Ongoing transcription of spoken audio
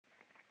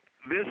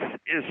this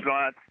is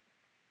not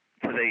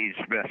today's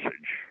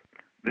message.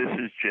 This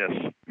is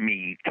just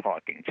me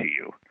talking to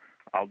you.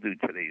 I'll do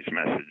today's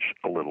message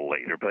a little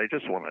later, but I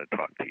just wanted to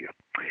talk to you.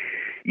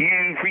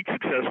 You've reached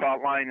Success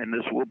Hotline, and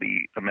this will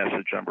be a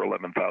message number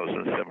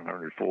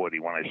 11,740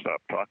 when I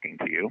stop talking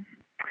to you.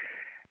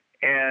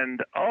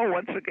 And,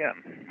 once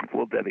again,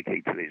 we'll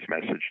dedicate today's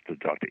message to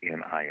Dr.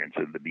 Ann Irons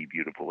and the Be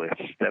Beautiful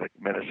Aesthetic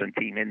Medicine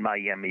team in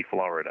Miami,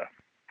 Florida.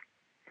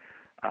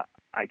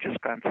 I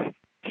just can't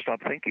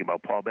stop thinking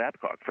about Paul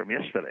Babcock from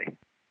yesterday.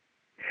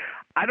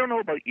 I don't know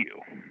about you.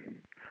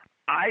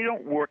 I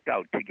don't work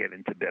out to get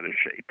into better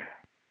shape.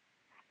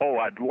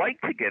 I'd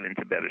like to get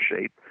into better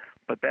shape,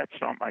 but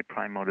that's not my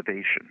prime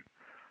motivation.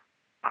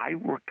 I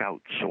work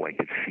out so I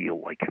could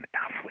feel like an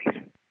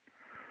athlete,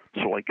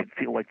 so I could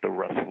feel like the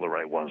wrestler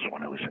I was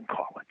when I was in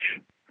college.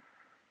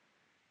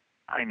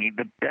 I mean,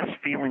 the best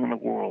feeling in the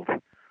world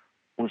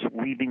was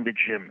leaving the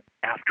gym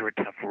after a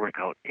tough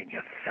workout and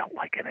you felt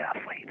like an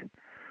athlete.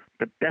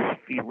 The best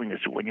feeling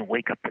is when you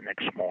wake up the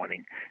next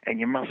morning and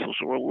your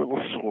muscles are a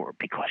little sore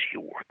because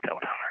you worked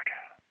out hard.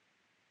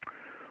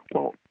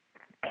 Well,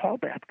 Paul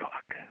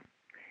Babcock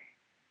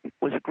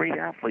was a great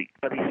athlete,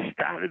 but he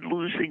started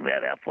losing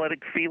that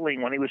athletic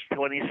feeling when he was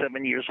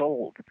 27 years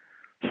old.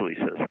 So he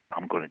says,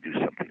 I'm going to do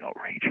something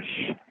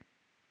outrageous.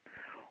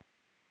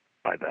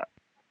 By the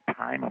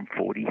time I'm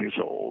 40 years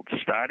old,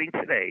 starting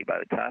today, by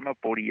the time I'm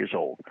 40 years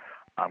old,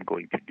 I'm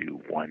going to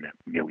do 1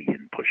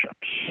 million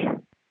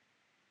push-ups.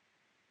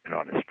 And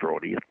on his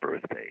 40th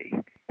birthday,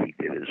 he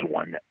did his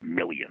 1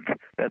 millionth.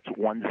 That's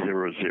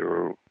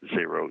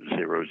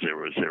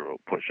 1,000,000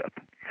 push-up.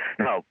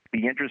 Now,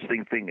 the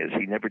interesting thing is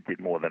he never did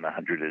more than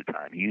 100 at a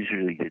time. He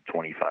usually did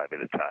 25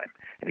 at a time,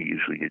 and he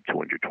usually did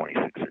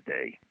 226 a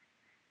day.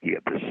 He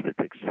had the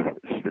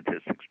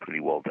statistics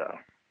pretty well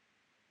down.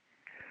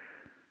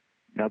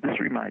 Now, this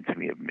reminds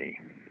me of me,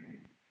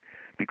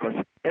 because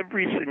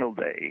every single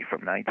day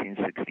from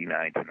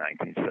 1969 to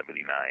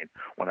 1979,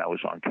 when I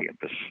was on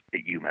campus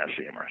at UMass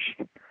Amherst,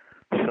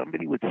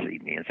 somebody would see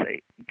me and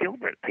say,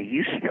 Gilbert, are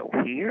you still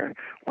here?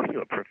 What, are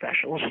you a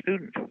professional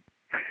student?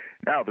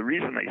 Now, the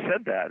reason they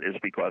said that is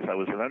because I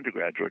was an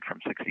undergraduate from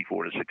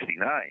 64 to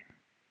 69.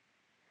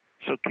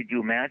 So could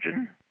you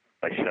imagine?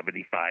 By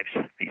 75,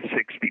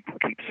 76, people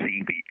keep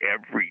seeing me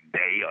every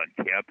day on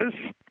campus.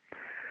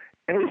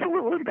 And it was a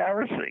little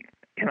embarrassing.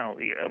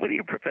 What are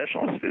you, a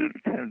professional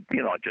student? And,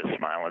 I just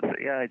smile and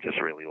say, I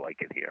just really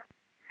like it here.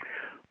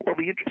 Well,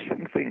 the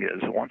interesting thing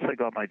is, once I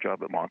got my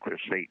job at Montclair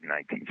State in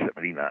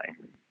 1979,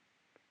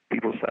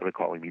 people started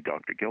calling me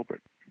Dr.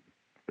 Gilbert.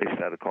 They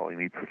started calling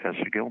me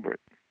Professor Gilbert.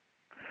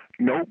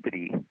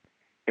 Nobody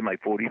in my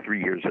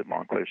 43 years at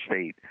Montclair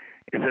State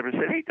has ever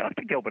said, hey,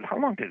 Dr. Gilbert, how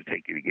long did it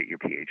take you to get your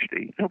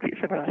PhD?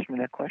 Nobody's ever asked me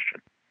that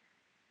question.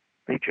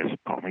 They just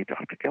call me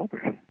Dr.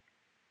 Gilbert.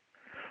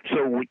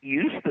 So what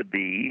used to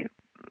be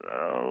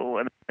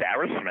an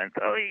embarrassment,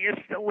 you're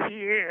still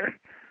here,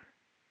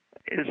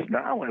 is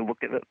now I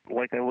look at it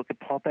like I look at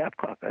Paul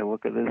Babcock. I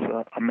look at it as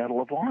a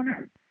Medal of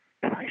Honor.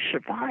 And I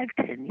survived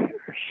 10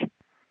 years,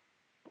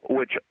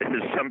 which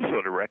is some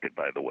sort of record,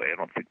 by the way. I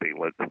don't think they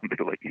let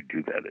you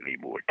do that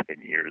anymore,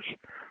 10 years.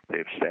 They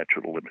have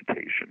statute of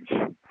limitations.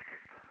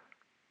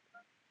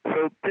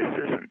 So this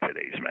isn't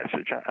today's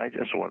message. I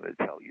just wanted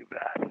to tell you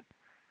that,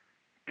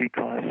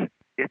 because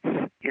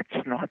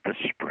it's not the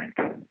sprint.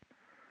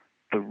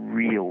 The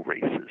real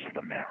race is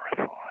the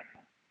marathon.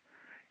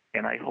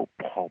 And I hope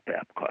Paul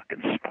Babcock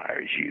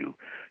inspires you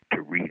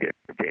to read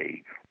every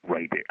day,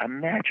 write it.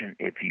 Imagine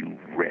if you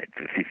read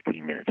for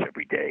 15 minutes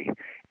every day,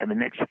 and the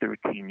next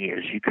 13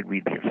 years you could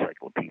read the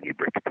Encyclopedia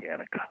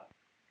Britannica.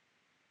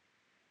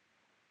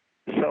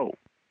 So,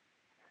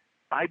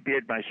 I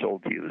bared my soul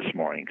to you this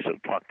morning, so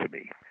talk to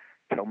me.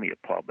 Tell me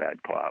if Paul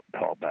Babcock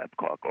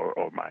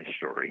or my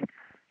story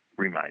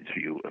reminds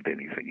you of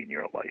anything in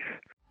your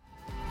life.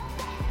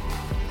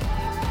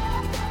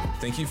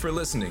 Thank you for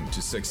listening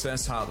to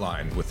Success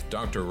Hotline with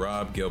Dr.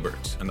 Rob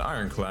Gilbert, an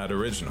Ironclad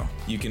original.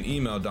 You can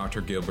email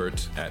Dr.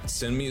 Gilbert at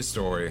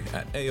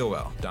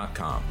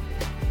sendmeastory@aol.com.